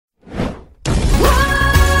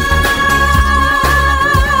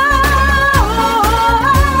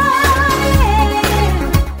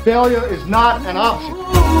Failure is not an option.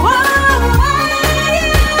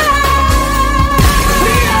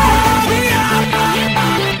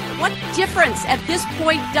 What difference at this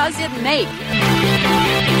point does it make?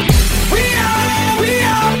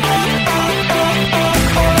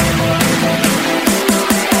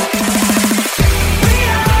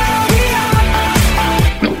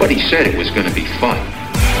 Nobody said it was going to be fun.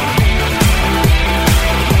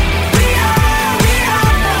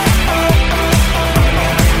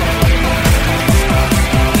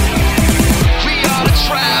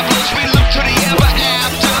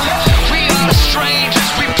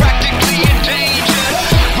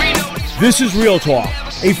 This is Real Talk,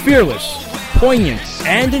 a fearless, poignant,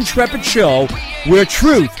 and intrepid show where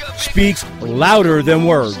truth speaks louder than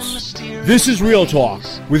words. This is Real Talk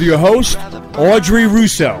with your host, Audrey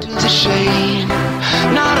Russo. The shame,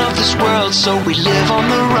 not of this world, so we live on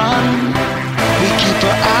the run. We keep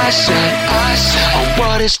our eyes set on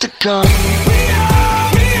what is to come.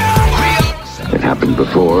 It happened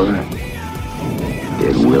before.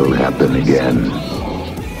 It will happen again.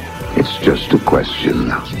 It's just a question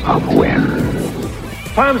of when.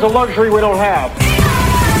 Time's a luxury we don't have.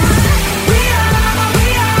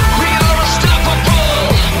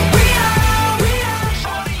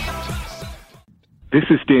 This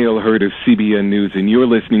is Dale Hurd of CBN News, and you're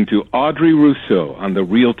listening to Audrey Russo on the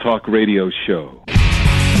Real Talk Radio Show.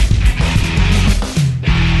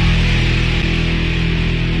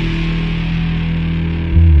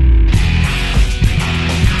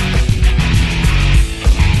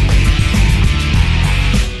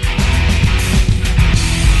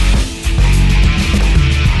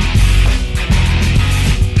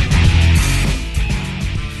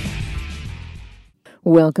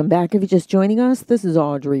 Welcome back. If you're just joining us, this is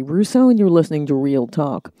Audrey Russo, and you're listening to Real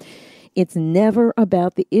Talk. It's never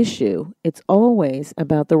about the issue. It's always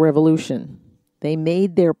about the revolution. They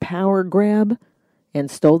made their power grab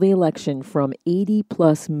and stole the election from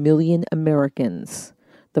 80-plus million Americans.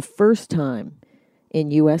 The first time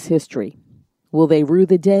in U.S. history. Will they rue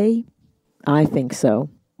the day? I think so.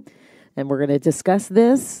 And we're going to discuss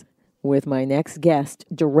this with my next guest,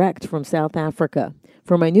 direct from South Africa.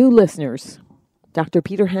 For my new listeners, Dr.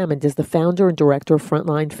 Peter Hammond is the founder and director of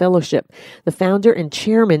Frontline Fellowship, the founder and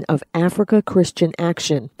chairman of Africa Christian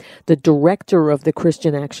Action, the director of the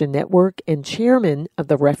Christian Action Network, and chairman of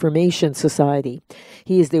the Reformation Society.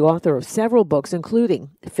 He is the author of several books, including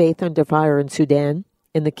Faith Under Fire in Sudan,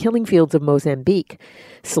 In the Killing Fields of Mozambique,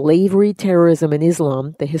 Slavery, Terrorism, and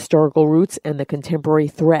Islam, The Historical Roots and the Contemporary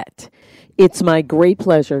Threat. It's my great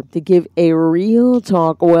pleasure to give a Real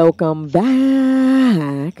Talk welcome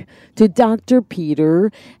back to Dr.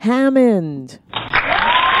 Peter Hammond.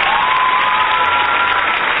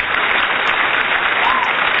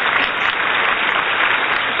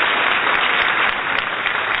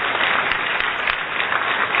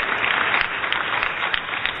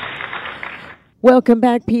 Welcome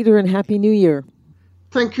back, Peter, and Happy New Year.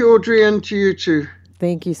 Thank you, Audrey, and to you too.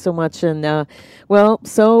 Thank you so much. And,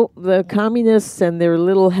 so the communists and their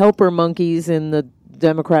little helper monkeys in the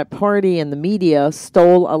Democrat Party and the media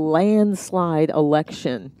stole a landslide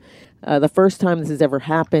election. The first time this has ever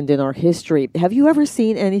happened in our history. Have you ever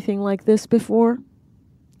seen anything like this before?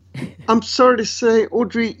 I'm sorry to say,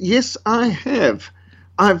 Audrey, yes, I have.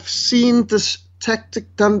 I've seen this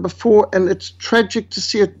tactic done before, and it's tragic to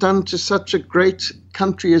see it done to such a great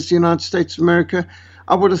country as the United States of America.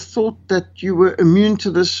 I would have thought that you were immune to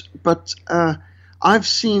this, but I've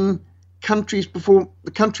seen countries before.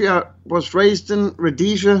 The country I was raised in,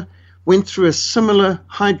 Rhodesia, went through a similar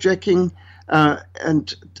hijacking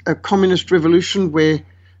and a communist revolution where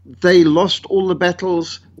they lost all the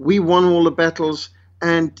battles, we won all the battles,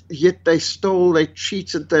 and yet they stole, they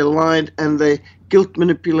cheated, they lied, and they guilt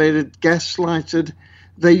manipulated, gaslighted.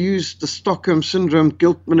 They used the Stockholm Syndrome,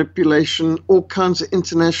 guilt manipulation, all kinds of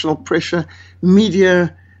international pressure,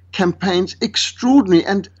 media campaigns, extraordinary.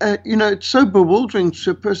 And, it's so bewildering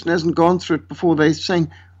to a person who hasn't gone through it before. They're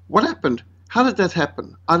saying, what happened? How did that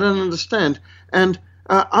happen? I don't understand. And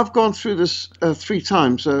I've gone through this 3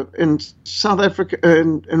 times. In South Africa,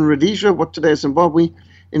 in Rhodesia, what today is Zimbabwe,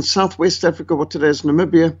 in Southwest Africa, what today is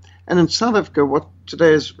Namibia, and in South Africa, what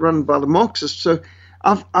today is run by the Marxists. So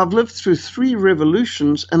I've lived through 3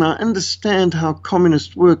 revolutions, and I understand how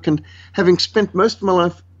communists work. And having spent most of my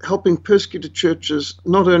life helping persecuted churches,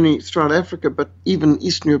 not only throughout Africa, but even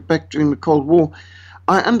Eastern Europe back during the Cold War,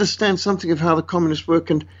 I understand something of how the communists work.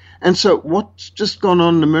 And so what's just gone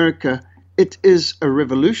on in America, it is a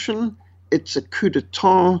revolution, it's a coup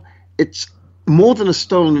d'etat, it's more than a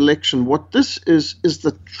stolen election. What this is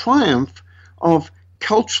the triumph of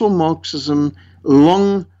cultural Marxism,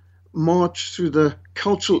 long march through the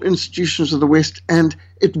cultural institutions of the West, and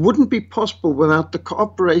it wouldn't be possible without the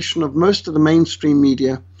cooperation of most of the mainstream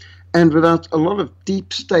media and without a lot of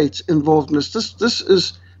deep state involved in this. This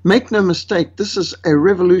is, make no mistake, this is a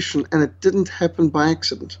revolution, and it didn't happen by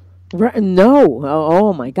accident. Right, no,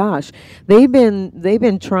 oh my gosh, they've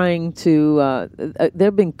been trying to.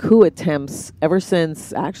 There've been coup attempts ever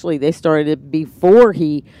since. Actually, they started before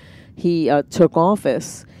he took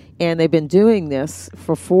office, and they've been doing this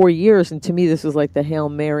for 4 years. And to me, this was like the Hail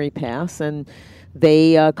Mary pass, and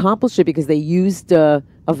they accomplished it because they used a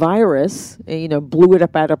virus, blew it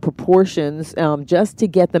up out of proportions, just to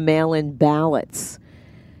get the mail-in ballots,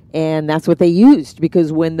 and that's what they used.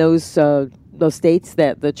 Because when those states,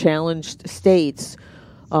 that the challenged states,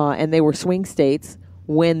 and they were swing states,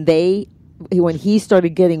 when he started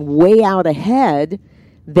getting way out ahead,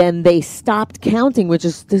 then they stopped counting,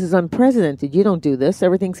 this is unprecedented. You don't do this.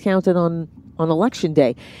 Everything's counted on election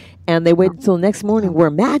day. And they waited until the next morning,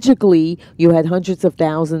 where magically you had hundreds of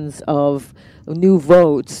thousands of new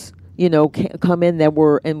votes, come in that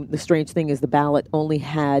were, and the strange thing is the ballot only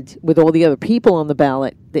had, with all the other people on the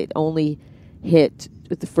ballot, it only hit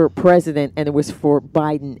for president, and it was for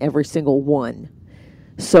Biden, every single one.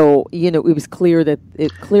 So, it was clear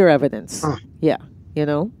clear evidence. Yeah,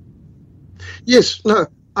 Yes, no,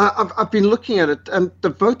 I've been looking at it, and the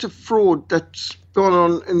voter fraud that's gone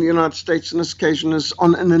on in the United States on this occasion is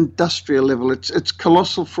on an industrial level. It's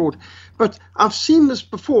colossal fraud. But I've seen this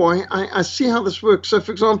before. I see how this works. So,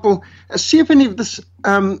 for example, see if any of this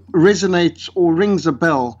resonates or rings a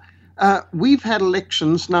bell. We've had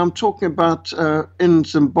elections. Now I'm talking about in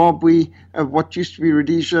Zimbabwe, what used to be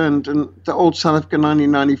Rhodesia, and in the old South Africa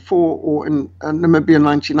 1994, or in Namibia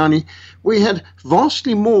 1990. We had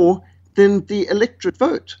vastly more than the electorate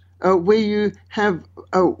vote, where you have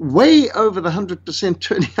way over the 100%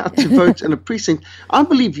 turning out to vote in a precinct. I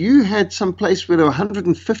believe you had some place where there were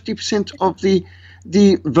 150% of the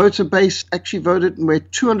voter base actually voted, and where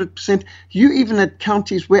 200%. You even had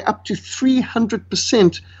counties where up to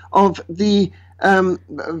 300% of the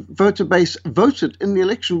voter base voted in the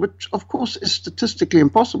election, which, of course, is statistically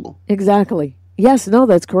impossible. Exactly. Yes, no,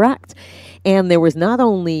 that's correct. And there was not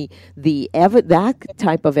only that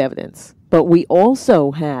type of evidence, but we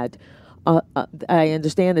also had, I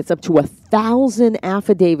understand it's up to 1,000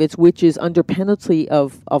 affidavits, which is under penalty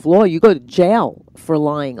of law. You go to jail for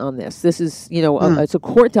lying on this. This is, it's a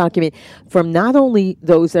court document from not only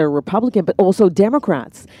those that are Republican, but also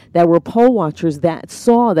Democrats that were poll watchers that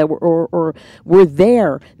saw, that were or were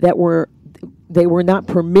there, they were not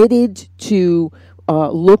permitted to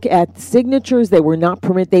look at signatures. They were not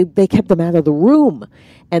permitted. They kept them out of the room.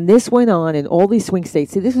 And this went on in all these swing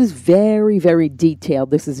states. See, this is very, very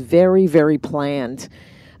detailed. This is very, very planned.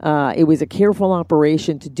 It was a careful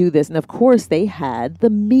operation to do this. And, of course, they had the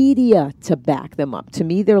media to back them up. To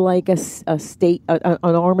me, they're like a state, an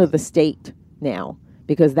arm of the state now,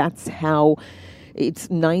 because that's how it's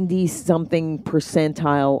 90-something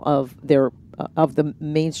percentile of the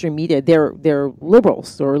mainstream media. They're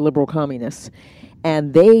liberals or liberal communists.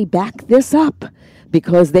 And they back this up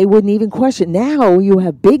because they wouldn't even question. Now you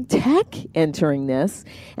have big tech entering this,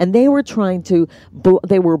 and they were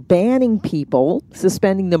they were banning people,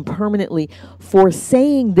 suspending them permanently for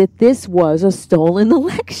saying that this was a stolen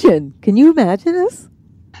election. Can you imagine this?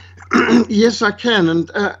 Yes, I can.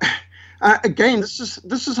 And again, this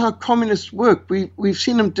is how communists work. We've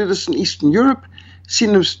seen them do this in Eastern Europe,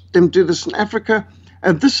 seen them do this in Africa.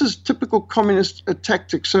 This is typical communist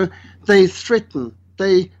tactics. So they threaten,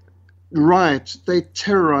 they riot, they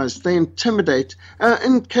terrorize, they intimidate.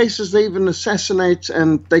 In cases, they even assassinate,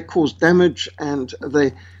 and they cause damage, and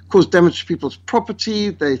they cause damage to people's property.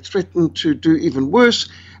 They threaten to do even worse.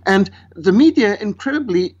 And the media,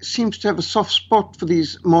 incredibly, seems to have a soft spot for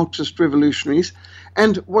these Marxist revolutionaries.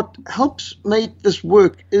 And what helps make this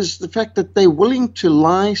work is the fact that they're willing to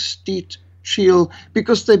lie, steal,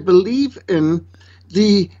 because they believe in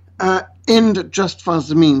the end justifies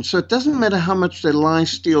the means. So it doesn't matter how much they lie,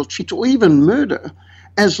 steal, cheat, or even murder,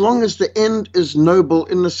 as long as the end is noble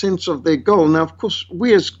in the sense of their goal. Now, of course,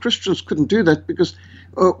 we as Christians couldn't do that because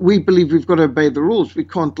we believe we've got to obey the rules. We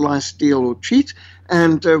can't lie, steal, or cheat,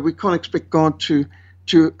 and we can't expect God to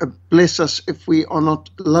bless us if we are not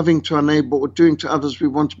loving to our neighbor or doing to others we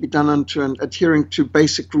want to be done unto, and adhering to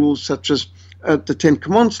basic rules such as the Ten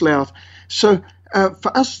Commandments lay out. So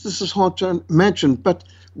for us, this is hard to imagine, but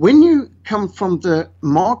when you come from the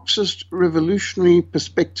Marxist revolutionary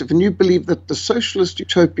perspective and you believe that the socialist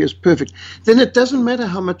utopia is perfect, then it doesn't matter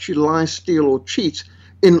how much you lie, steal, or cheat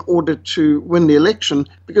in order to win the election,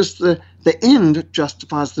 because the end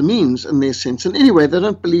justifies the means in their sense. And anyway, they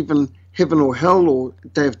don't believe in heaven or hell or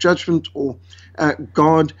day of judgment or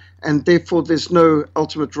God, and therefore there's no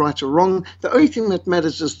ultimate right or wrong. The only thing that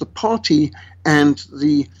matters is the party and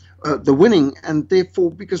the winning, and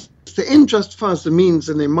therefore, because the end justifies the means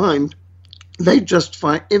in their mind, they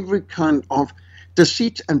justify every kind of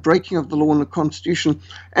deceit and breaking of the law and the Constitution.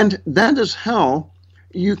 And that is how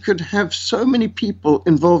you could have so many people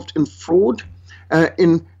involved in fraud,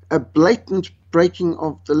 in a blatant breaking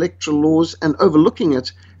of the electoral laws and overlooking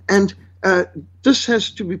it. And this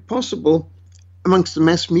has to be possible amongst the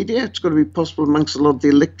mass media. It's got to be possible amongst a lot of the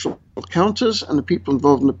electoral counters and the people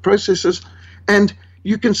involved in the processes. And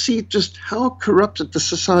you can see just how corrupted the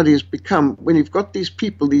society has become when you've got these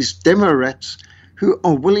people, these demo rats, who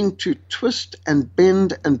are willing to twist and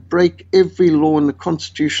bend and break every law in the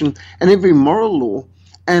Constitution and every moral law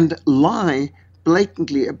and lie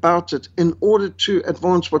blatantly about it in order to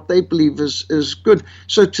advance what they believe is good.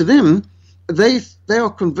 So to them, they are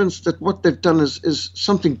convinced that what they've done is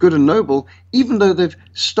something good and noble, even though they've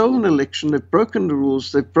stolen an election, they've broken the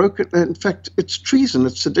rules, they've broken. In fact, it's treason,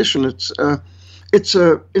 it's sedition, it's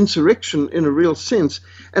a insurrection in a real sense.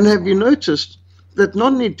 And have you noticed that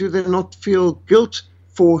not only do they not feel guilt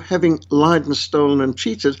for having lied and stolen and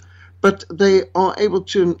cheated, but they are able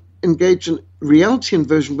to engage in reality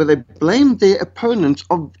inversion where they blame their opponent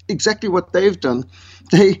of exactly what they've done.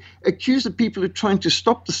 They accuse the people who are trying to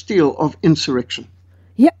stop the steal of insurrection.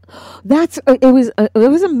 Yeah, it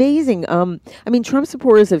was amazing. I mean, Trump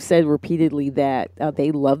supporters have said repeatedly that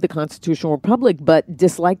they love the constitutional republic, but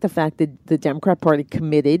dislike the fact that the Democrat Party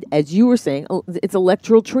committed, as you were saying, it's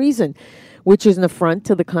electoral treason, which is an affront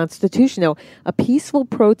to the Constitution. Now, a peaceful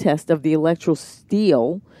protest of the electoral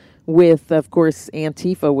steal with, of course,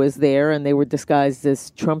 Antifa was there, and they were disguised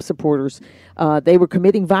as Trump supporters. They were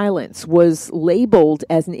committing violence, was labeled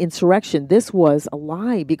as an insurrection. This was a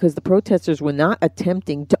lie because the protesters were not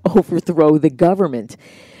attempting to overthrow the government.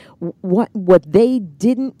 What they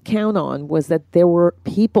didn't count on was that there were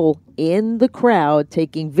people in the crowd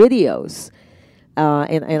taking videos.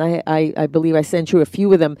 And I believe I sent you a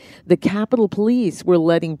few of them. The Capitol Police were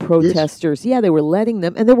letting protesters, they were letting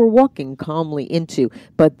them, and they were walking calmly into,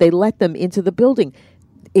 but they let them into the building.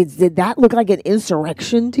 Did that look like an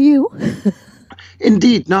insurrection to you?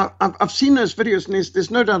 Indeed. Now, I've seen those videos, and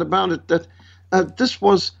there's no doubt about it that this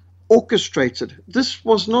was orchestrated. This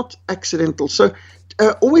was not accidental. So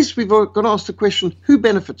always we've got to ask the question, who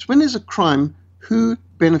benefits? When there's a crime, who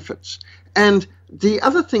benefits? And the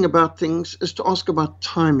other thing about things is to ask about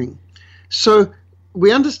timing. So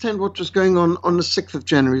we understand what was going on the 6th of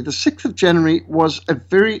January. The 6th of January was a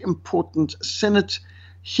very important Senate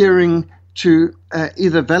hearing to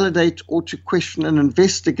either validate or to question and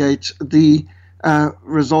investigate the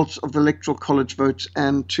results of the Electoral College votes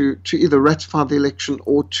and to either ratify the election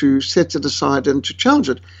or to set it aside and to challenge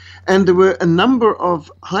it. And there were a number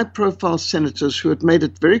of high-profile senators who had made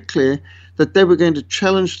it very clear that they were going to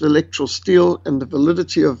challenge the electoral steal and the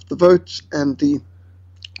validity of the votes and the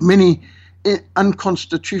many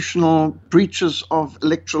unconstitutional breaches of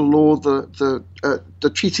electoral law,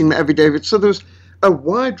 the cheating the affidavit. So there was a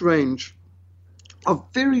wide range of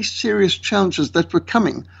very serious challenges that were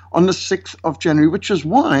coming on the 6th of January, which is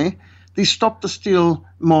why the Stop the Steal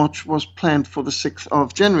March was planned for the 6th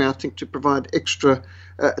of January, I think, to provide extra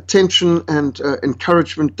attention and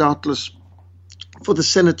encouragement, doubtless, for the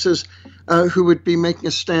senators who would be making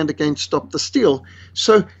a stand against Stop the Steal.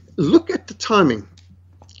 So look at the timing.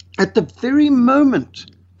 At the very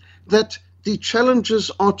moment that the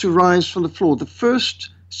challenges are to rise from the floor, the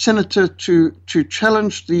first senator to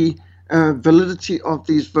challenge the validity of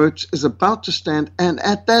these votes is about to stand, and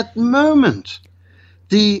at that moment,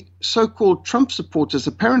 the so-called Trump supporters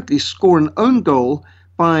apparently score an own goal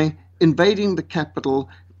by invading the Capitol,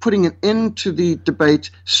 putting an end to the debate,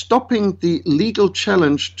 stopping the legal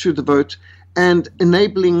challenge to the vote, and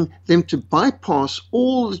enabling them to bypass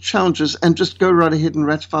all the challenges and just go right ahead and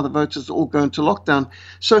ratify the votes as they all go into lockdown.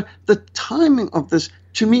 So the timing of this,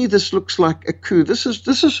 to me, this looks like a coup. This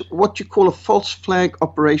is what you call a false flag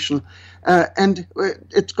operation, and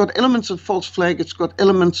it's got elements of false flag. It's got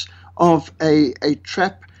elements of a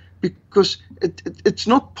trap, because it's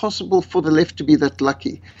not possible for the left to be that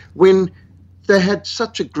lucky when they had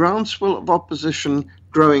such a groundswell of opposition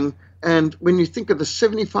growing. And when you think of the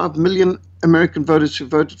 75 million American voters who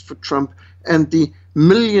voted for Trump, and the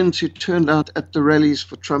millions who turned out at the rallies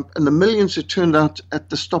for Trump, and the millions who turned out at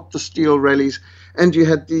the Stop the Steal rallies, and you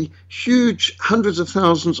had the huge hundreds of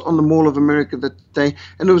thousands on the Mall of America that day,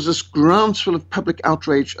 and there was this groundswell of public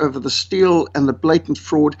outrage over the steal and the blatant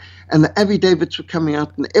fraud, and the affidavits were coming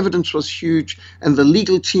out, and the evidence was huge, and the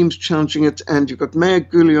legal teams challenging it, and you've got Mayor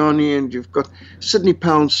Giuliani, and you've got Sidney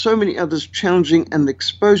Powell, and so many others challenging, and the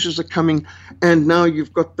exposures are coming, and now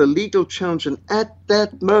you've got the legal challenge, and at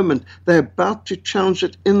that moment, they're about to challenge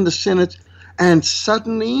it in the Senate, and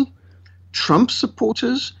suddenly Trump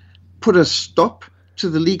supporters put a stop to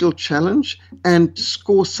the legal challenge and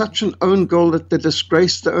score such an own goal that they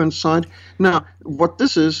disgrace their own side. Now, what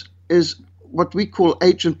this is what we call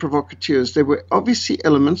agent provocateurs. There were obviously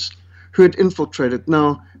elements who had infiltrated.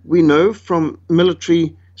 Now, we know from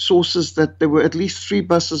military sources that there were at least 3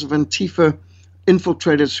 buses of Antifa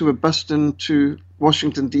infiltrators who were bussed into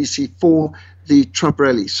Washington, D.C. for the Trump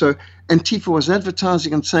rally. So Antifa was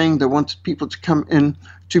advertising and saying they wanted people to come in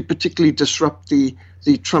to particularly disrupt the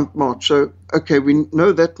Trump march. So, okay, we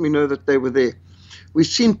know that they were there. We've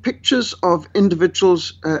seen pictures of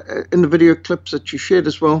individuals in the video clips that you shared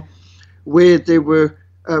as well, where there were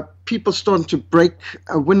people starting to break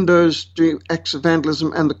windows, doing acts of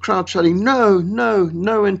vandalism, and the crowd shouting, no, no,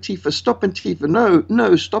 no, Antifa, stop Antifa, no,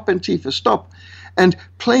 no, stop Antifa, stop. And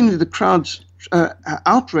plainly the crowd's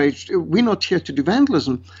outraged, we're not here to do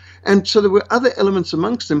vandalism. And so there were other elements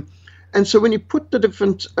amongst them. And so when you put the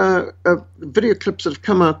different video clips that have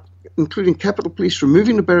come out, including Capitol Police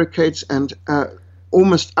removing the barricades and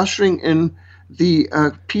almost ushering in the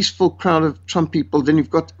peaceful crowd of Trump people, then you've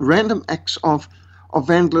got random acts of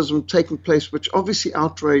vandalism taking place, which obviously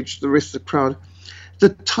outraged the rest of the crowd. The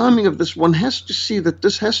timing of this, one has to see that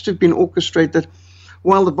this has to have been orchestrated.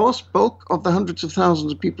 While the vast bulk of the hundreds of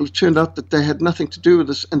thousands of people who turned out that they had nothing to do with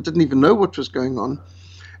this and didn't even know what was going on,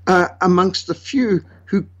 amongst the few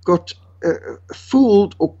who got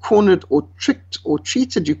fooled or cornered or tricked or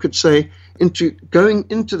cheated, you could say, into going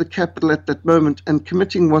into the Capitol at that moment and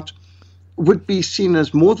committing what would be seen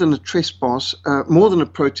as more than a trespass, more than a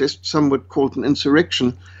protest, some would call it an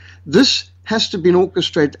insurrection. This has to be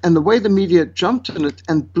orchestrated, and the way the media jumped in it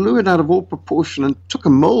and blew it out of all proportion and took a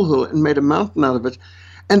molehill and made a mountain out of it,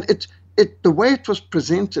 and the way it was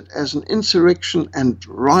presented as an insurrection and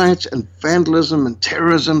riot and vandalism and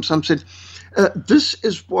terrorism, some said, this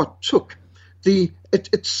is what took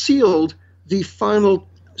it sealed the final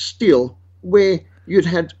steal, where you'd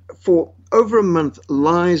had for over a month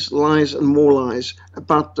lies, and more lies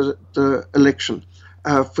about the election.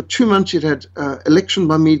 For 2 months, you'd had election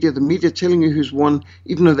by media, the media telling you who's won,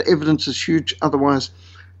 even though the evidence is huge otherwise.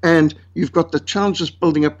 And you've got the challenges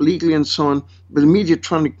building up legally and so on, but the media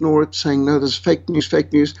trying to ignore it, saying, no, there's fake news,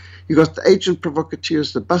 fake news. You've got the agent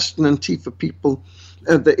provocateurs, the Boston Antifa people,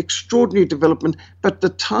 the extraordinary development. But the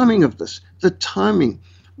timing of this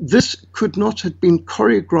could not have been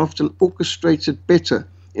choreographed and orchestrated better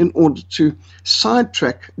in order to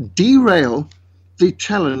sidetrack, derail the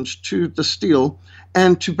challenge to the steal,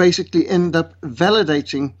 and to basically end up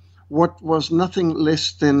validating what was nothing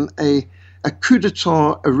less than a coup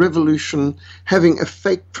d'etat, a revolution, having a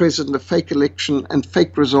fake president, a fake election, and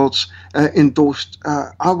fake results endorsed.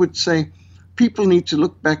 I would say people need to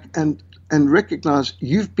look back and recognize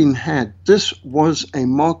you've been had. This was a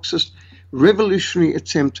Marxist revolutionary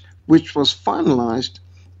attempt which was finalized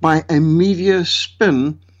by a media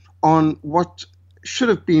spin on what should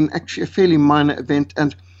have been actually a fairly minor event.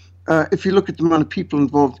 And if you look at the amount of people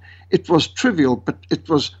involved, it was trivial, but it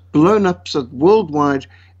was blown up so that worldwide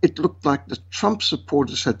it looked like the Trump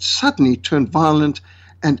supporters had suddenly turned violent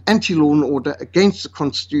and anti-law and order against the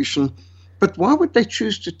Constitution. But why would they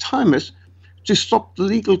choose to time it to stop the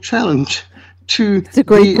legal challenge to the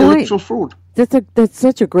electoral fraud? That's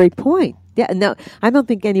such a great point. Yeah, no, I don't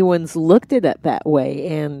think anyone's looked at it that way,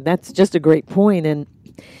 and that's just a great point. And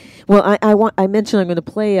well, I mentioned I'm going to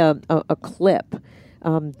play a clip.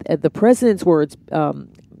 The president's words,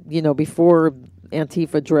 before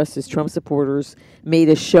Antifa addressed his Trump supporters, made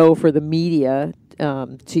a show for the media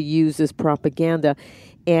to use as propaganda.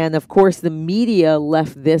 And, of course, the media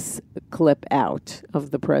left this clip out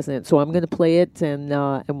of the president. So I'm going to play it, and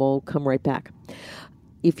we'll come right back.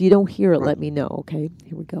 If you don't hear it, let me know, okay?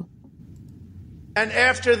 Here we go. And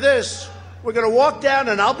after this, we're going to walk down,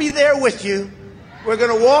 and I'll be there with you. We're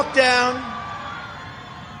going to walk down.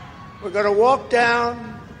 We're going to walk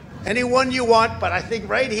down anyone you want, but I think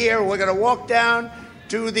right here we're going to walk down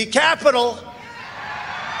to the Capitol,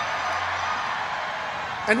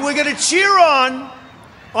 and we're going to cheer on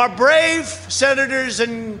our brave senators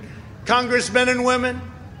and congressmen and women,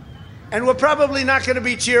 and we're probably not going to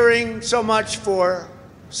be cheering so much for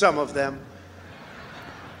some of them,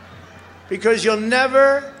 because you'll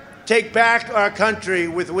never take back our country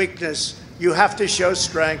with weakness. You have to show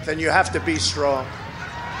strength, and you have to be strong.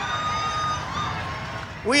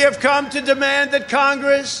 We have come to demand that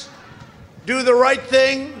Congress do the right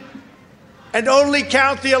thing and only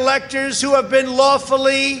count the electors who have been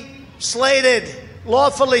lawfully slated.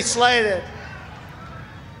 Lawfully slated.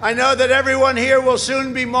 I know that everyone here will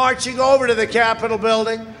soon be marching over to the Capitol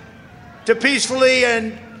building to peacefully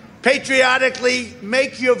and patriotically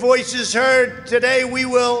make your voices heard. Today we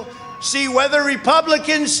will see whether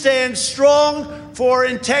Republicans stand strong for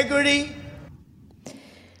integrity.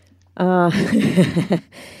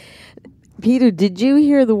 Peter, did you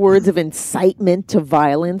hear the words of incitement to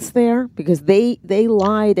violence there? Because they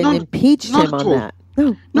lied and impeached him on that.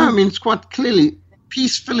 No, I mean, it's quite clearly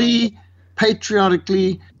peacefully,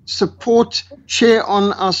 patriotically support, cheer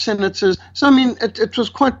on our senators. So, I mean, it was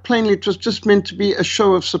quite plainly, it was just meant to be a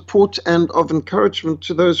show of support and of encouragement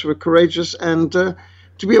to those who were courageous and to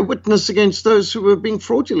be a witness against those who were being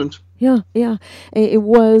fraudulent. Yeah. It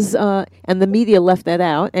was, and the media left that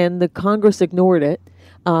out, and the Congress ignored it.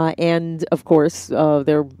 And, of course,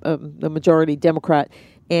 they're the majority Democrat,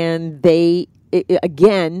 and they,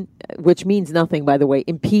 again, which means nothing, by the way,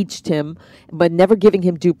 impeached him, but never giving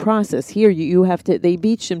him due process. Here, you have to, they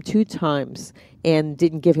impeached him 2 times and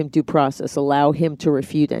didn't give him due process, allow him to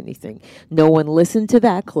refute anything. No one listened to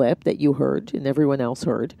that clip that you heard and everyone else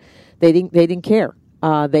heard. They didn't care.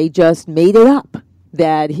 They just made it up,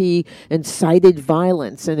 that he incited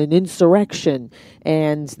violence and an insurrection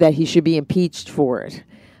and that he should be impeached for it.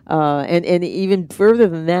 And even further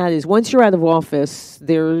than that is, once you're out of office,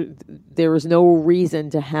 there is no reason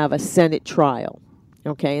to have a Senate trial,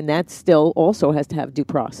 okay? And that still also has to have due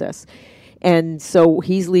process. And so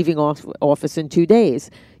he's leaving office in 2 days.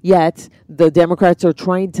 Yet the Democrats are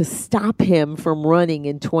trying to stop him from running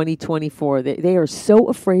in 2024. They are so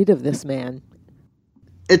afraid of this man.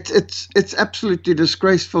 It's absolutely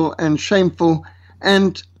disgraceful and shameful,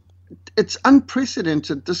 and it's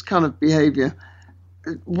unprecedented, this kind of behavior.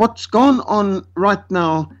 What's gone on right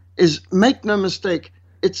now is, make no mistake,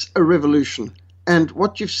 it's a revolution. And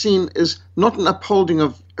what you've seen is not an upholding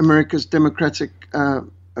of America's democratic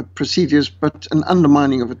procedures, but an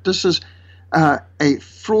undermining of it. This is a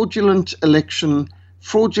fraudulent election,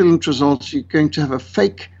 fraudulent results. You're going to have a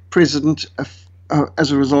fake president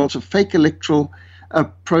as a result of fake electoral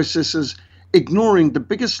processes, ignoring the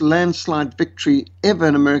biggest landslide victory ever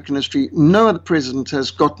in American history. No other president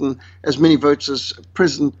has gotten as many votes as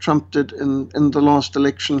President Trump did in the last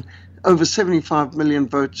election, over 75 million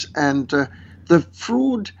votes. And the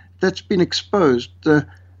fraud that's been exposed, the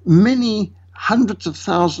many hundreds of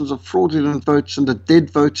thousands of fraudulent votes and the dead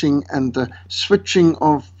voting and the switching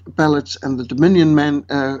of ballots and the Dominion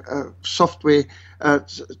software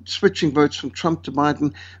switching votes from Trump to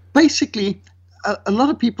Biden, basically a lot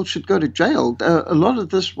of people should go to jail. A lot of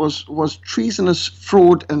this was treasonous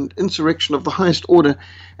fraud and insurrection of the highest order.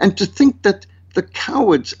 And to think that the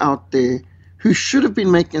cowards out there who should have been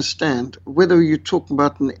making a stand, whether you're talking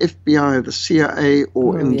about in the FBI or the CIA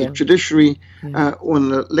or the judiciary or in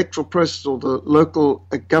the electoral process or the local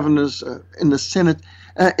governors in the Senate,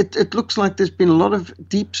 it looks like there's been a lot of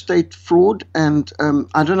deep state fraud. And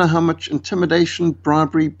I don't know how much intimidation,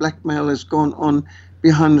 bribery, blackmail has gone on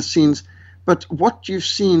behind the scenes. But what you've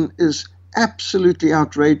seen is absolutely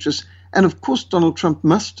outrageous. And of course, Donald Trump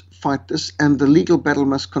must fight this, and the legal battle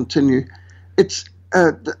must continue. It's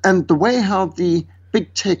and the way how the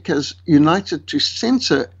big tech has united to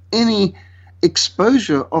censor any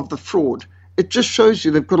exposure of the fraud, it just shows you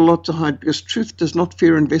they've got a lot to hide, because truth does not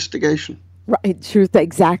fear investigation. Right, truth,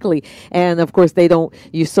 exactly. And of course, they don't.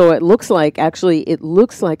 It looks like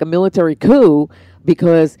a military coup,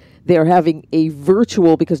 because they're having a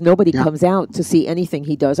virtual, because nobody comes out to see anything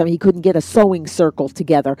he does. I mean, he couldn't get a sewing circle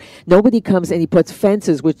together. Nobody comes, and he puts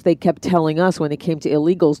fences, which they kept telling us when it came to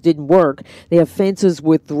illegals didn't work. They have fences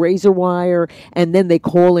with razor wire, and then they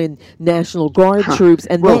call in National Guard troops.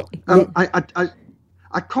 And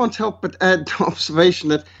I can't help but add the observation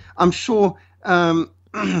that I'm sure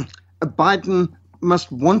Biden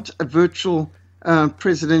must want a virtual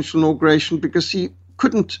presidential inauguration, because he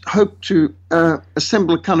couldn't hope to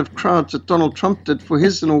assemble a kind of crowds that Donald Trump did for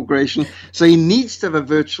his inauguration. So he needs to have a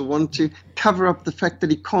virtual one to cover up the fact that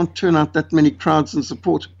he can't turn out that many crowds in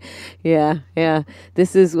support. Yeah.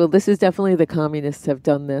 This is definitely, the communists have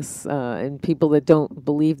done this, and people that don't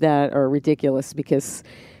believe that are ridiculous, because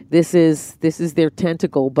this is their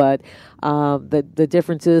tentacle. But the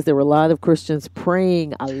difference is there were a lot of Christians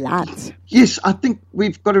praying a lot. Yes, I think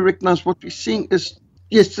we've got to recognize what we're seeing is,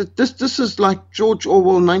 yes, this is like George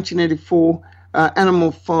Orwell, 1984,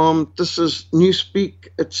 Animal Farm. This is Newspeak.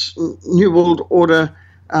 It's New World Order,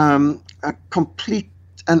 a complete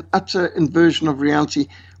and utter inversion of reality.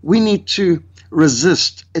 We need to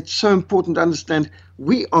resist. It's so important to understand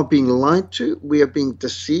we are being lied to, we are being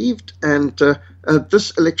deceived, and this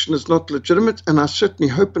election is not legitimate. And I certainly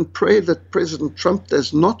hope and pray that President Trump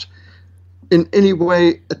does not in any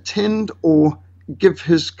way attend or give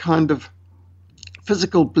his kind of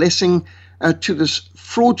physical blessing to this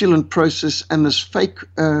fraudulent process and this fake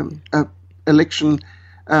election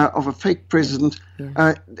of a fake president.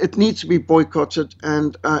 Yeah. It needs to be boycotted,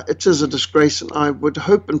 and it is a disgrace. And I would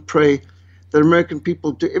hope and pray that American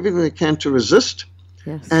people do everything they can to resist.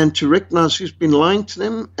 Yes. And to recognize who's been lying to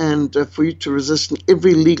them, and for you to resist in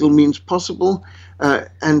every legal means possible.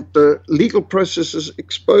 And the legal processes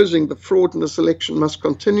exposing the fraud in this election must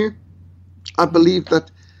continue. I believe that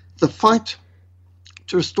the fight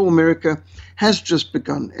to restore America has just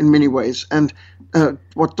begun in many ways. And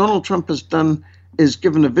what Donald Trump has done is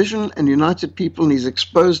given a vision and united people, and he's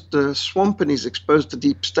exposed the swamp, and he's exposed the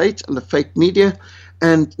deep state and the fake media.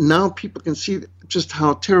 And now people can see just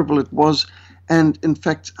how terrible it was, and in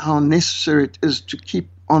fact how necessary it is to keep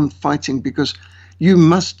on fighting, because you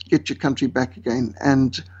must get your country back again.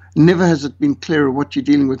 And never has it been clearer what you're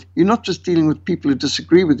dealing with. You're not just dealing with people who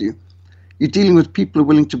disagree with you. You're dealing with people who are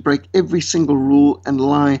willing to break every single rule and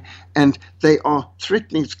lie, and they are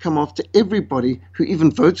threatening to come after everybody who even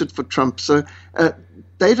voted for Trump. So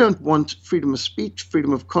they don't want freedom of speech,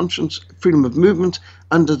 freedom of conscience, freedom of movement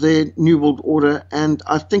under their New World Order. And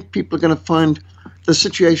I think people are going to find the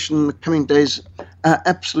situation in the coming days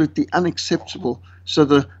absolutely unacceptable. So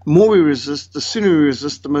the more we resist, the sooner we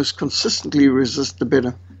resist, the most consistently we resist, the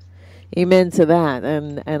better. Amen to that.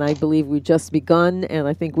 And I believe we've just begun, and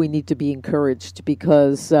I think we need to be encouraged,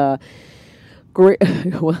 because for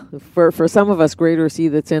some of us, greater is he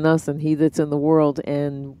that's in us than he that's in the world,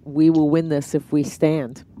 and we will win this if we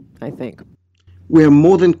stand, I think. We are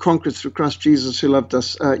more than conquerors through Christ Jesus who loved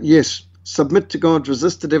us. Yes, submit to God,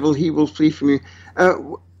 resist the devil, he will flee from you.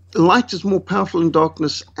 Light is more powerful in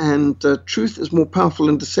darkness, and truth is more powerful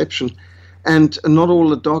in deception. And not all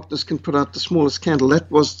the darkness can put out the smallest candle.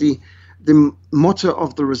 That was the motto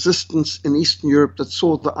of the resistance in Eastern Europe that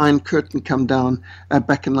saw the Iron Curtain come down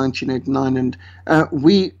back in 1989. And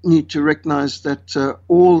we need to recognize that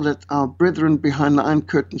all that our brethren behind the Iron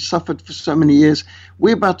Curtain suffered for so many years,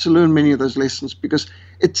 we're about to learn many of those lessons, because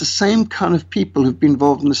it's the same kind of people who've been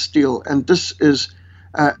involved in the steal. And this is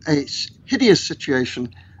a hideous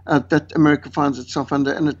situation that America finds itself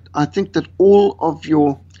under. And I think that all of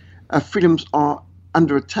your freedoms are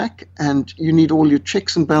under attack, and you need all your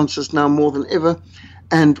checks and balances now more than ever.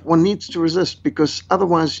 And one needs to resist, because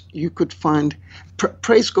otherwise you could find,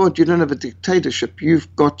 praise God, you don't have a dictatorship. You've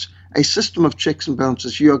got a system of checks and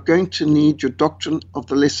balances. You are going to need your doctrine of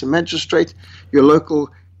the lesser magistrate, your local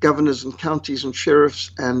governors and counties and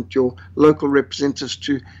sheriffs, and your local representatives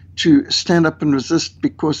to stand up and resist,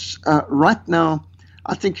 because right now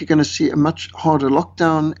I think you're going to see a much harder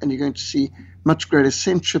lockdown, and you're going to see much greater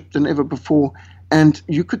censorship than ever before. And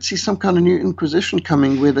you could see some kind of new inquisition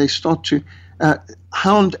coming, where they start to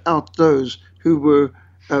hound out those who were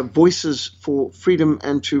voices for freedom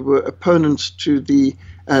and who were opponents to the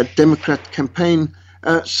Democrat campaign.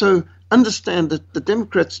 So understand that the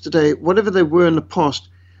Democrats today, whatever they were in the past,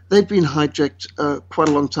 they've been hijacked quite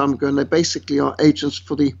a long time ago, and they basically are agents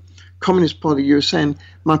for the Communist Party USA. And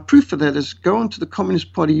my proof for that is go onto the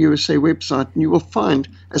Communist Party USA website, and you will find,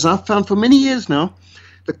 as I've found for many years now,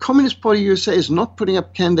 the Communist Party USA is not putting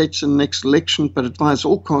up candidates in the next election, but advise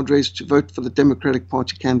all cadres to vote for the Democratic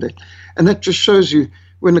Party candidate. And that just shows you,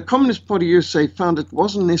 when the Communist Party USA found it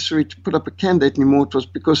wasn't necessary to put up a candidate anymore, it was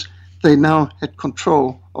because they now had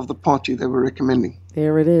control of the party they were recommending.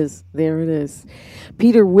 There it is. There it is.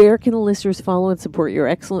 Peter, where can the listeners follow and support your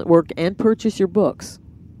excellent work and purchase your books?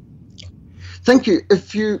 Thank you.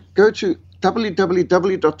 If you go to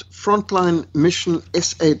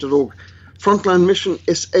www.frontlinemissionsa.org,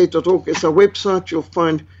 frontlinemissionsa.org is our website. You'll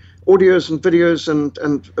find audios and videos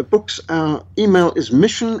and books. Our email is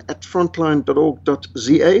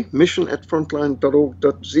mission@frontline.org.za,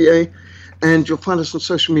 mission@frontline.org.za, and you'll find us on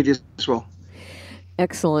social media as well.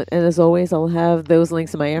 Excellent. And as always, I'll have those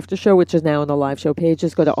links in my after show, which is now on the live show page.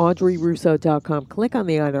 Just go to audreyrusso.com, click on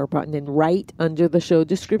the honor button, and right under the show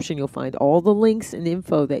description, you'll find all the links and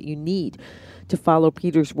info that you need to follow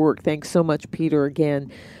Peter's work. Thanks so much, Peter, again,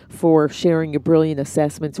 for sharing your brilliant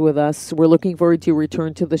assessments with us. We're looking forward to your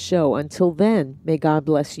return to the show. Until then, may God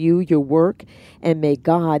bless you, your work, and may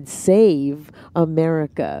God save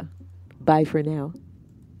America. Bye for now.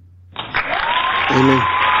 Amen.